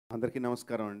అందరికీ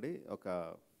నమస్కారం అండి. ఒక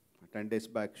 10 days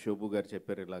బ్యాక్ శోభు గారు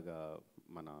చెప్పారు ఇలాగా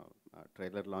మన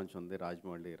ట్రైలర్ లాంచ్ ఉంది,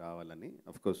 రాజమౌళి రావాలని.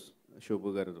 కోర్స్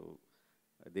శోభు గారు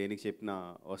దేనికి చెప్పినా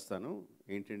వస్తాను.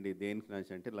 ఏంటండి దేనికి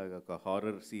లాంచ్ అంటే ఇలాగ ఒక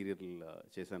హారర్ సీరియల్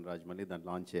చేశాను రాజమౌళి, దాన్ని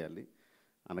లాంచ్ చేయాలి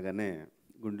అనగానే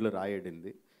గుండెలో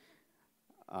రాయడింది.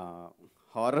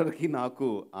 హారర్కి నాకు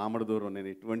ఆమడ దూరం.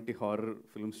 నేను ఎటువంటి హారర్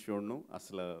ఫిల్మ్స్ చూడను,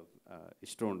 అసలు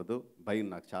ఇష్టం ఉండదు. భయం,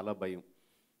 నాకు చాలా భయం.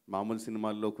 మామూలు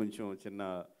సినిమాల్లో కొంచెం చిన్న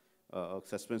ఒక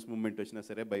సస్పెన్స్ మూమెంట్ వచ్చినా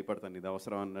సరే భయపడతాను, ఇది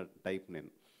అవసరం అన్న టైప్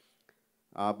నేను.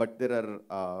 But there are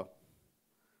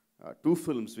 2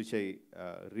 films which I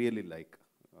really like.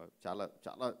 చాలా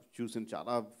చాలా చూసిన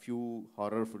చాలా few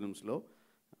horror ఫిల్మ్స్లో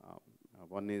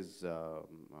one is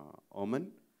ఓమెన్,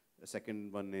 second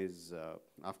one is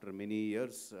after many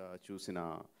years చూసిన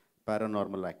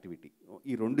పారానార్మల్ యాక్టివిటీ.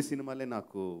 ఈ 2 సినిమాలే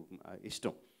నాకు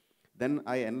ఇష్టం. Then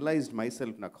I analysed my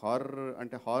self. నాకు హారర్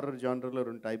అంటే హారర్ జానర్లో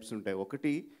 2 types ఉంటాయి.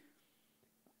 ఒకటి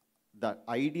ద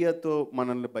ఐడియాతో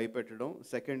మనల్ని భయపెట్టడం,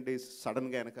 సెకండ్ ఈజ్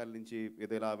సడన్గా వెనకాల నుంచి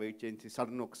ఏదో ఇలా వెయిట్ చేయించి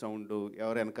సడన్ ఒక సౌండ్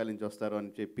ఎవరు వెనకాల నుంచి వస్తారో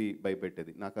అని చెప్పి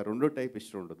భయపెట్టేది. నాకు ఆ 2 type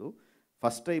ఇష్టం ఉండదు.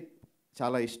 ఫస్ట్ టైప్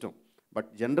చాలా ఇష్టం, బట్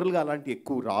జనరల్గా అలాంటి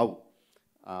ఎక్కువ రావు.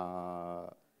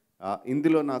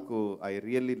 ఇందులో నాకు I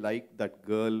really like that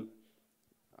girl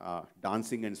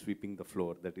dancing and sweeping the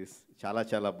floor. That is చాలా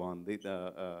చాలా బాగుంది.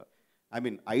 ఐ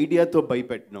మీన్ ఐడియాతో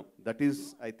భయపెట్టడం, that is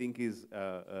I think is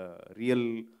real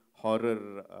horror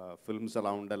films అలా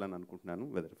ఉండాలని అనుకుంటున్నాను.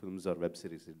 Weather films are web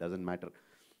series, it doesn't matter.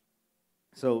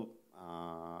 So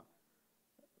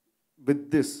with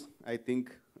this I think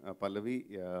Pallavi,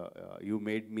 you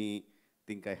made me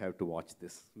think I have to watch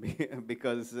this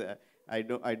because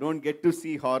I don't get to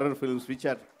see horror films which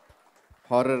are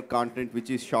horror content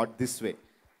which is shot this way.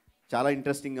 చాలా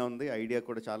ఇంట్రెస్టింగ్గా ఉంది, idea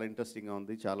కూడా చాలా ఇంట్రెస్టింగ్గా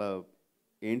ఉంది. చాలా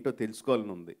ఏంటో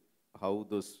తెలుసుకోవాలని ఉంది. హౌ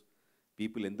దోస్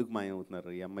పీపుల్ ఎందుకు మాయం అవుతున్నారు,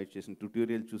 ఈ అమ్మాయి చేసిన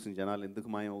ట్యూటోరియల్ చూసిన జనాలు ఎందుకు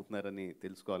మాయం అవుతున్నారని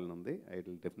తెలుసుకోవాలని ఉంది. I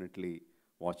will definitely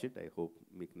watch it. I hope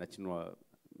మీకు నచ్చిన,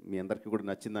 మీ అందరికీ కూడా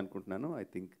నచ్చింది అనుకుంటున్నాను. I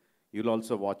think you will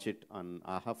also watch it on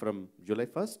ఆహా from July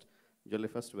 1st.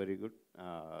 Very good.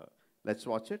 Let's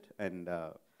watch it and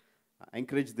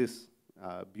encourage this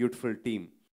beautiful team